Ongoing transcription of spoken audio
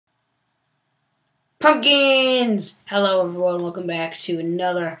Pumpkins! Hello everyone, welcome back to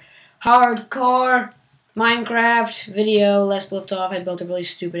another hardcore Minecraft video. Last left off, I built a really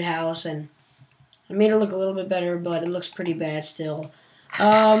stupid house and I made it look a little bit better, but it looks pretty bad still.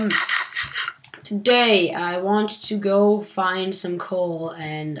 Today I want to go find some coal,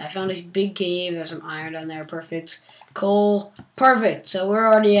 and I found a big cave. There's some iron down there, perfect. Coal, perfect. So we're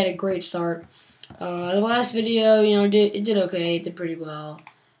already at a great start. The last video, it did okay, it did pretty well.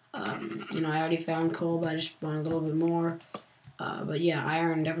 I already found coal, but I just want a little bit more. But yeah,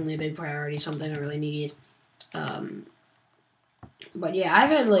 iron definitely a big priority, something I really need. But yeah, I've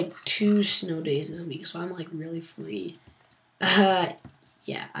had like 2 snow days this week, so I'm like really free.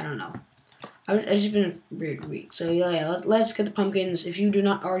 Yeah, I don't know. It's just been a weird week. So yeah, let's get the pumpkins. If you do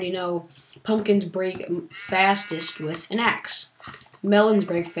not already know, pumpkins break fastest with an axe. Melons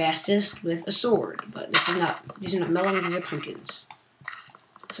break fastest with a sword, but these are not melons, these are pumpkins.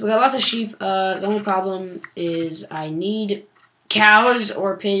 So we got lots of sheep. The only problem is I need cows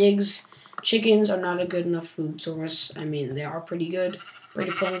or pigs. Chickens are not a good enough food source. I mean, they are pretty good,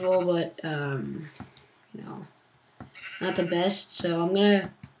 pretty plentiful, but not the best. So I'm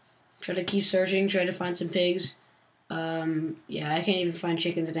gonna try to keep searching, try to find some pigs. Yeah, I can't even find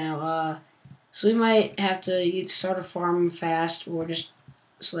chickens now. So we might have to either start a farm fast or just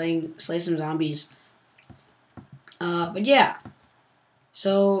slay some zombies. But yeah.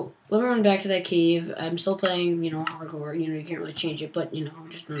 So, let me run back to that cave. I'm still playing, hardcore. You can't really change it, but, I'm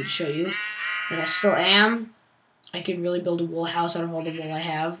just going to show you that I still am. I could really build a wool house out of all the wool I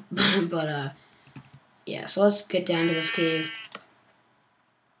have. But, yeah, so let's get down to this cave.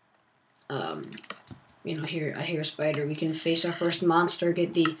 Here, I hear a spider. We can face our first monster,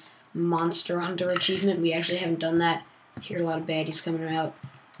 get the Monster Hunter achievement. We actually haven't done that. I hear a lot of baddies coming out.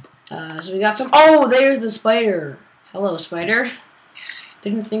 So we got some... Oh, there's the spider. Hello, spider.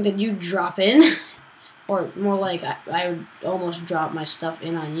 Didn't think that you'd drop in. Or more like I would almost drop my stuff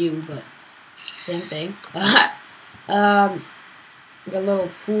in on you, but same thing. Got a little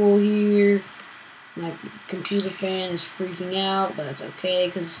pool here. My computer fan is freaking out, but that's okay,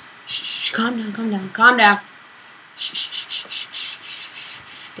 because... Shh, calm down, calm down, calm down. Shh, shh, shh, shh, shh, shh.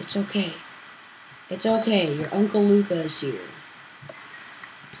 It's okay. It's okay. Your Uncle Luca is here.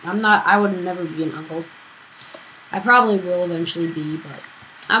 I would never be an uncle. I probably will eventually be, but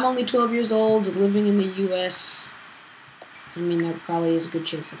I'm only 12 years old, living in the U.S. I mean, there probably is a good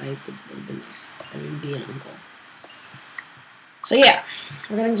chance that I could be an uncle. So yeah,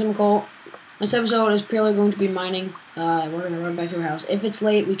 we're getting some coal. This episode is purely going to be mining. We're going to run back to our house. If it's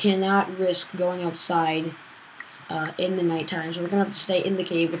late, we cannot risk going outside in the nighttime, so we're going to have to stay in the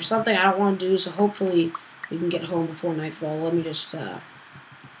cave, which is something I don't want to do, so hopefully we can get home before nightfall. Let me just...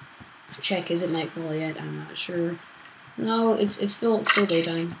 check, is it nightfall yet? I'm not sure. No, it's still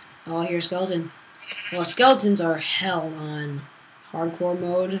daytime. Oh, I hear a skeleton. Well, skeletons are hell on hardcore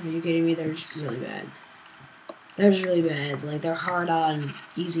mode. Are you kidding me? They're just really bad. They're just really bad. Like, they're hard on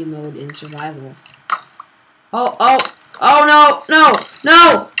easy mode in survival. Oh,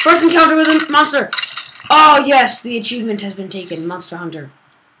 no! First encounter with a monster! Oh, yes! The achievement has been taken. Monster Hunter.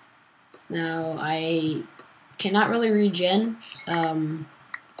 Now, I cannot really regen.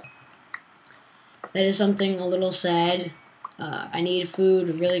 That is something a little sad. I need food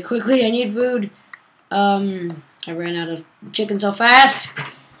really quickly. I need food. I ran out of chicken so fast.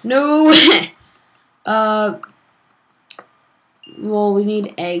 No. Well, we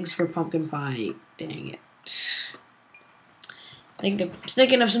need eggs for pumpkin pie. Dang it.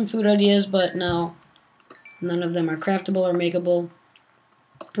 Thinking of some food ideas, but no. None of them are craftable or makeable.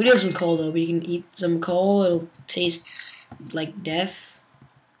 We do have some coal, though. We can eat some coal. It'll taste like death.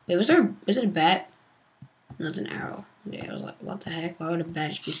 Wait, is it a bat? No, it's an arrow. Yeah, I was like, what the heck? Why would a bat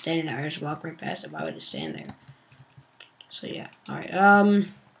just be standing there? I just walk right past it. Why would it stand there? So yeah, alright.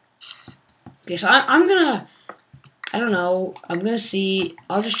 Okay, so I'm gonna, I don't know. I'm gonna see.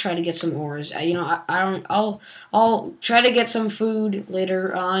 I'll just try to get some ores. I'll try to get some food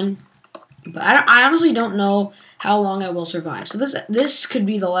later on. But I honestly don't know how long I will survive. So this could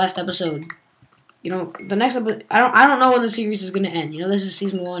be the last episode. The next episode. I don't know when the series is gonna end. This is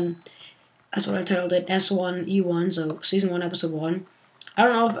season 1. That's what I titled it, S1E1, so Season 1, Episode 1. I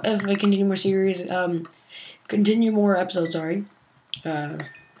don't know if I continue more series, continue more episodes, sorry.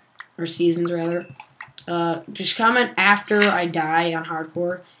 Or seasons, rather. Just comment after I die on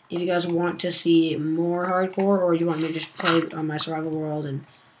Hardcore if you guys want to see more Hardcore, or you want me to just play on my survival world and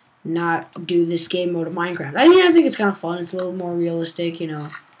not do this game mode of Minecraft. I mean, I think it's kind of fun. It's a little more realistic,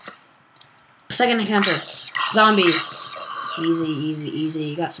 Second encounter. Zombie. Easy, easy,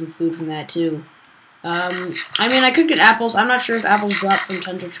 easy. Got some food from that, too. I mean, I could get apples. I'm not sure if apples drop from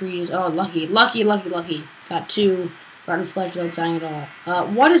tons of trees. Oh, lucky, lucky, lucky, lucky. Got 2 rotten flesh without dying at all.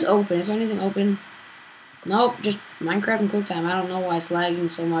 What is open? Is there anything open? Nope, just Minecraft and QuickTime. I don't know why it's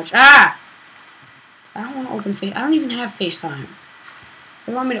lagging so much. Ah! I don't want to open Face. I don't even have FaceTime. What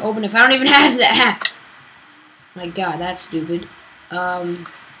do you want me to open if I don't even have that? My God, that's stupid. Yeah,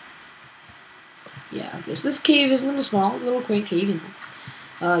 okay, so this cave is a little small, a little quaint cave, you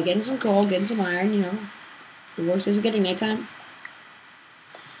know. Getting some coal, getting some iron, you know. The worst is getting nighttime.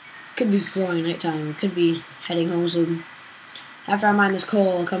 Could be growing nighttime. It could be heading home soon. After I mine this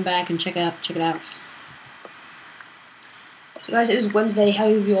coal, I'll come back and check it out. So guys, it is Wednesday. How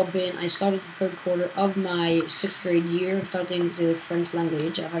have you all been? I started the 3rd quarter of my 6th grade year. I'm starting the French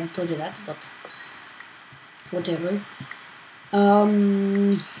language. I've already told you that, but whatever. I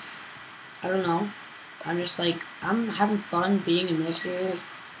don't know. I'm just like, I'm having fun being in middle school.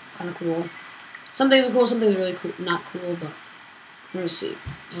 Kind of cool. Some things are cool, some things are really cool, not cool, but we're gonna see.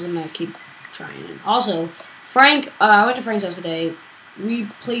 We're gonna keep trying. And also, Frank, I went to Frank's house today. We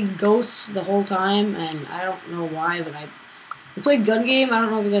played Ghosts the whole time, and I don't know why, but we played gun game. I don't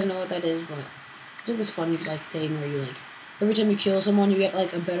know if you guys know what that is, but it's like this fun like thing where you like every time you kill someone, you get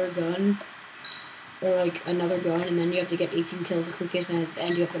like a better gun or like another gun, and then you have to get 18 kills the quickest, and at the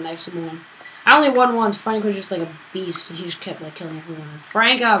end you have to knife someone. I only won once. Frank was just like a beast, and he just kept like killing everyone. And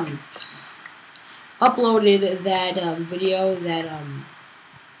Frank uploaded that video that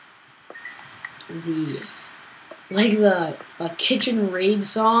the Kitchen Raid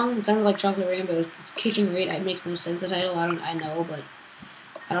song. It sounded like Chocolate Rain, but it's Kitchen Raid. It makes no sense, the title. I know, but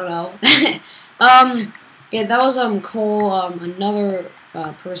I don't know. Yeah, that was Cole, another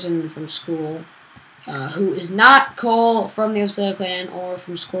person from school, who is not Cole from the Osella clan or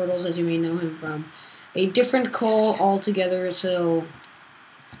from Squirtles, as you may know him from. A different Cole altogether, so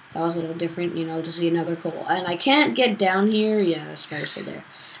that was a little different, you know, to see another Cole. And I can't get down here. Yeah, the spider's still there.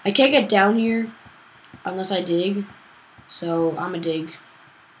 I can't get down here unless I dig, so I'm gonna dig,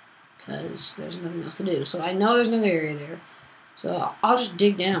 because there's nothing else to do. So I know there's another area there, so I'll just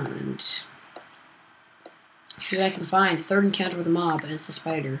dig down and see what I can find. 3rd encounter with a mob, and it's a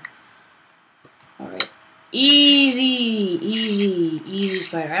spider. Alright. Easy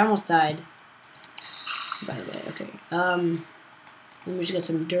spider. I almost died. By the way, okay. Let me just get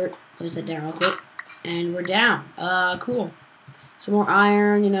some dirt, place that down real quick, and we're down. Cool. Some more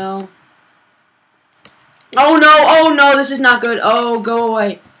iron, you know. Oh no, this is not good. Oh, go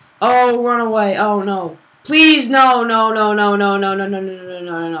away. Oh, run away. Oh no. Please, no.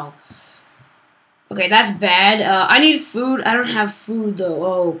 Okay, that's bad. I need food. I don't have food though.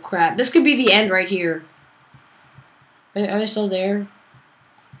 Oh crap. This could be the end right here. Are they still there?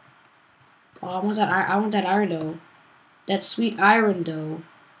 Oh, I want that iron though. That sweet iron though.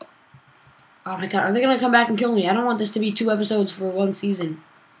 Oh my God, are they gonna come back and kill me? I don't want this to be 2 episodes for 1 season.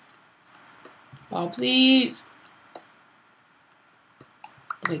 Oh, please.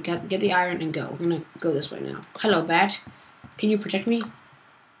 Okay, get the iron and go. We're gonna go this way now. Hello, bat. Can you protect me?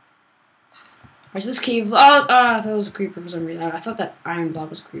 Where's this cave? Oh, I thought it was a creeper for some reason. I thought that iron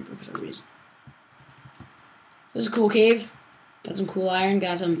block was a creeper for some reason. This is a cool cave. Got some cool iron.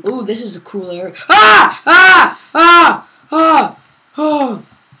 Got some. Ooh, this is a cool area.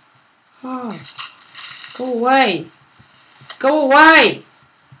 Go away. Go away.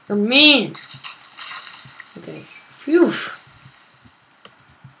 You're mean. Okay. Phew.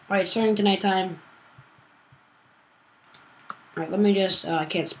 Alright, starting to nighttime. Alright, let me just, I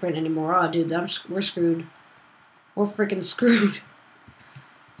can't sprint anymore. Oh, dude, we're screwed. We're freaking screwed.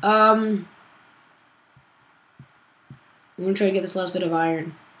 I'm gonna try to get this last bit of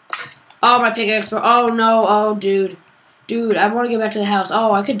iron. Oh, my pickaxe. Oh, no. Oh, dude. Dude, I want to get back to the house.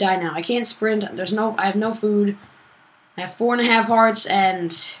 Oh, I could die now. I can't sprint. I have no food. I have 4.5 hearts,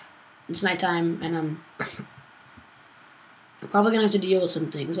 and it's nighttime, and I'm probably gonna have to deal with some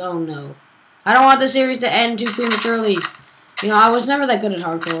things. Oh, no. I don't want the series to end too prematurely. You know, I was never that good at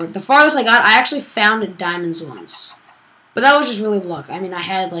hardcore. The farthest I got, I actually found diamonds once. But that was just really luck. I mean, I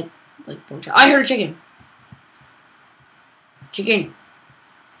had, like I heard a chicken. Chicken.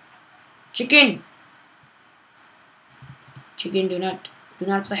 Chicken. Chicken, do not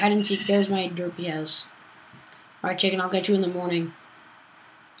play hide and seek. There's my derpy house. Alright, chicken, I'll get you in the morning.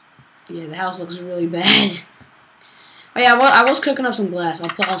 Yeah, the house looks really bad. Oh yeah, well, I was cooking up some glass.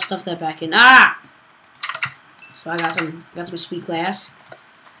 I'll stuff that back in. Ah! So I got some sweet glass.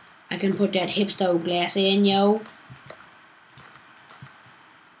 I can put that hipster glass in, yo.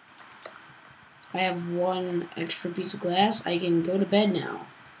 I have 1 extra piece of glass. I can go to bed now.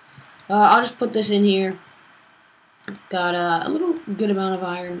 I'll just put this in here. Got a little good amount of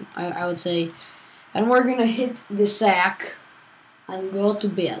iron, I would say. And we're gonna hit the sack and go to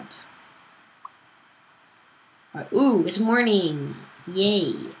bed. Alright, ooh, it's morning.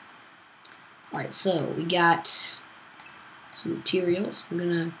 Yay. Alright, so we got some materials. I'm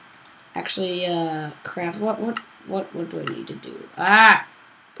gonna actually craft what do I need to do? Ah!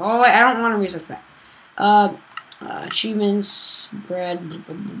 Go away, I don't want to research that. Achievements, bread, blah,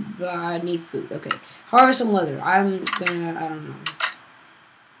 blah, blah, blah. I need food. Okay. Harvest some leather. I'm gonna, I don't know.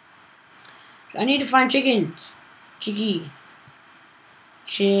 I need to find chickens. Chicky.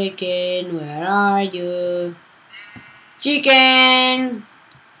 Chicken, where are you? Chicken!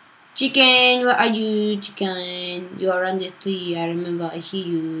 Chicken, where are you? Chicken. You are on the tree. I remember. I see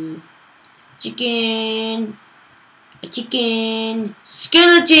you. Chicken. A chicken.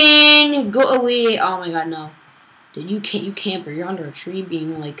 Skeleton! Go away. Oh my god, no. Dude, you camper. You're under a tree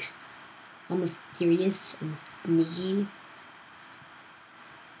being like all mysterious and sneaky.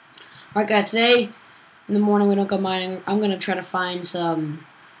 Alright guys, today in the morning we don't go mining. I'm gonna try to find some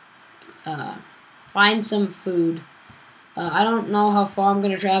food. I don't know how far I'm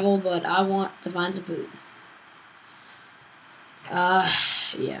gonna travel, but I want to find some food.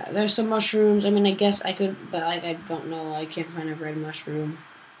 Yeah, there's some mushrooms. I mean, I guess I could, but I don't know. I can't find a red mushroom.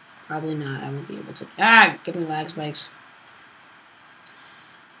 Probably not. I won't be able to. Ah, give me lag spikes.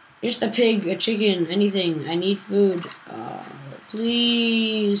 Just a pig, a chicken, anything. I need food.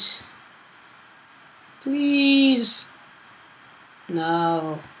 Please. Please.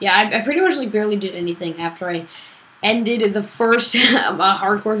 No. Yeah, I pretty much like barely did anything after I ended the first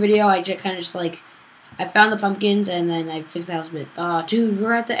hardcore video. I just kind of just like, I found the pumpkins and then I fixed the house a bit. Dude,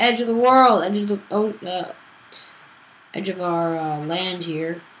 we're at the edge of the world. Edge of our land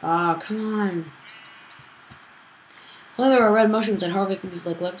here. Come on. Well, there are red mushrooms that harvest these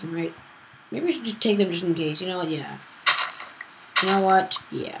like left and right. Maybe I should just take them just in case. You know what? Yeah. You know what?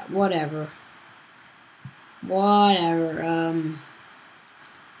 Yeah. Whatever. Whatever.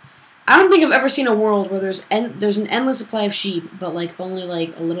 I don't think I've ever seen a world where there's an endless supply of sheep, but like only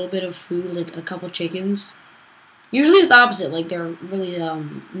like a little bit of food, like a couple chickens. Usually it's the opposite. Like there are really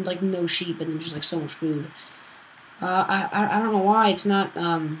like no sheep and then just like so much food. I don't know why it's not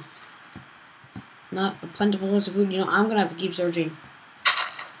a plentiful source of food. You know, I'm gonna have to keep searching.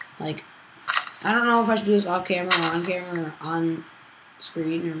 Like, I don't know if I should do this off camera or on camera or on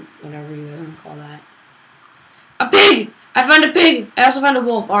screen or whatever you guys want to call that. A pig! I found a pig! I also found a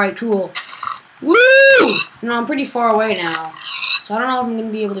wolf. Alright, cool. Woo! You know, I'm pretty far away now. So I don't know if I'm going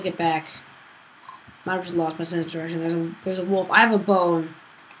to be able to get back. I just lost my sense of direction. There's a wolf. I have a bone.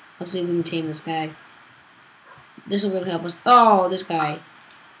 Let's see if we can tame this guy. This will really help us. Oh, this guy.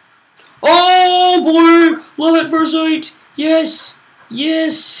 Oh, boy! Love at first sight! Yes!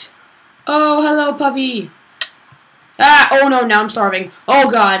 Yes! Oh, hello, puppy! Ah, oh no, now I'm starving. Oh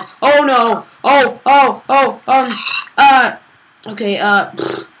god. Oh no. Okay, yeah,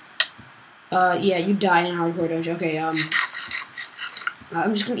 you die in hardcore, don't you? Okay, I'm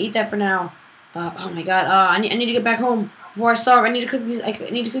just gonna eat that for now. Oh my god, I need to get back home before I starve. I need to cook these, I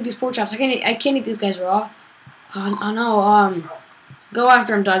need to cook these pork chops. I can't eat these guys raw. Oh no, go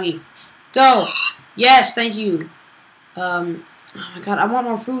after him, doggy. Go! Yes, thank you. Oh my god, I want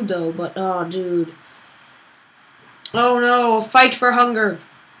more food though, but, oh dude. Oh no, fight for hunger.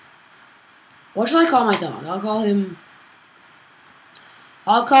 What should I call my dog? I'll call him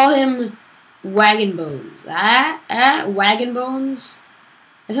Wagginbones. Wagginbones?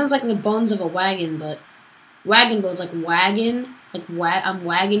 It sounds like the bones of a wagon, but Wagginbones, like wagon, like I'm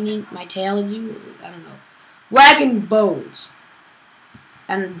wagging my tail at you. I don't know. Wagginbones.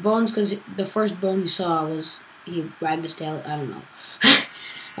 And bones, because the first bone he saw was he wagged his tail. I don't know.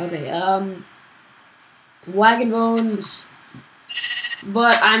 Okay, Wagginbones,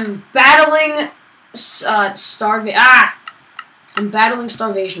 but I'm battling I'm battling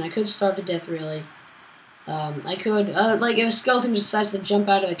starvation. I could starve to death, really. I could, like, if a skeleton just decides to jump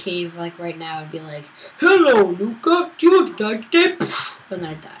out of a cave, like, right now, I'd be like, hello, Luca, do you want to die today? And then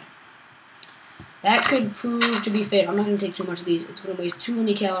I'd die. That could prove to be fatal. I'm not going to take too much of these. It's going to waste too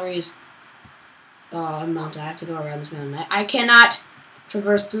many calories. Oh, I'm mountain. I have to go around this mountain. I cannot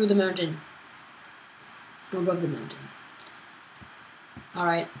traverse through the mountain. Above the mountain.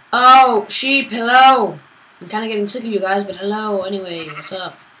 Alright. Oh, sheep, hello! I'm kind of getting sick of you guys, but hello, anyway, what's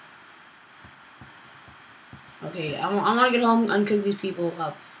up? Okay, I want to get home and cook these people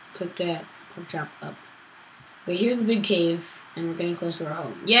up. Cook that pork chop up. Wait, here's the big cave, and we're getting close to our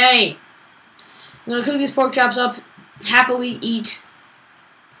home. Yay! I'm gonna cook these pork chops up, happily eat,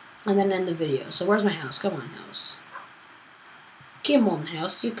 and then end the video. So where's my house? Come on, house. Come on,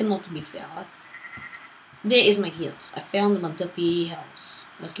 house, you cannot be fair. There is my house. I found my duppy house.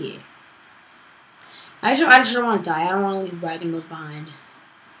 Okay. I just don't want to die. I don't want to leave Wagginbones behind.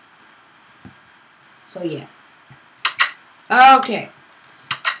 So yeah. Okay.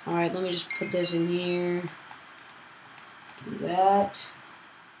 Alright, let me just put this in here. Do that.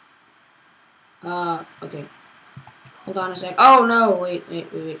 Okay. Hold on a sec. Oh no, wait.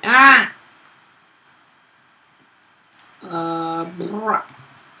 Ah! Oh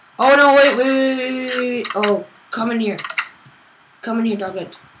no, wait. Oh, come in here. Come in here,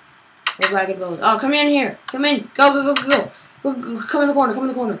 Doglet. Or Ragged Bones. Oh, come in here. Come in. Go. Come in the corner. Come in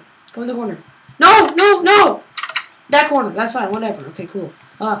the corner. No! That corner. That's fine. Whatever. Okay, cool.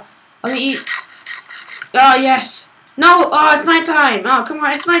 Let me eat. Oh, yes. No. Oh, it's nighttime. Oh, come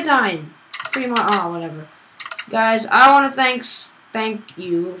on. It's nighttime. Pretty much. Oh, whatever. Guys, I want to thank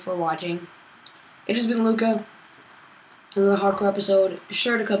you for watching. It has been Luca. Another hardcore episode.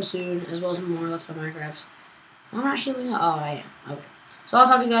 Sure to come soon, as well as more Let's Play Minecraft. I'm not healing up. Oh, I am. Okay. So I'll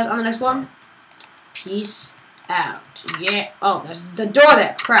talk to you guys on the next one. Peace out. Yeah. Oh, there's the door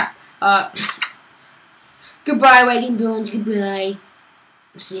there. Crap. Goodbye, Wagginbones. Goodbye.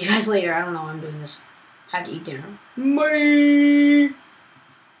 See you guys later. I don't know why I'm doing this. I have to eat dinner. Bye.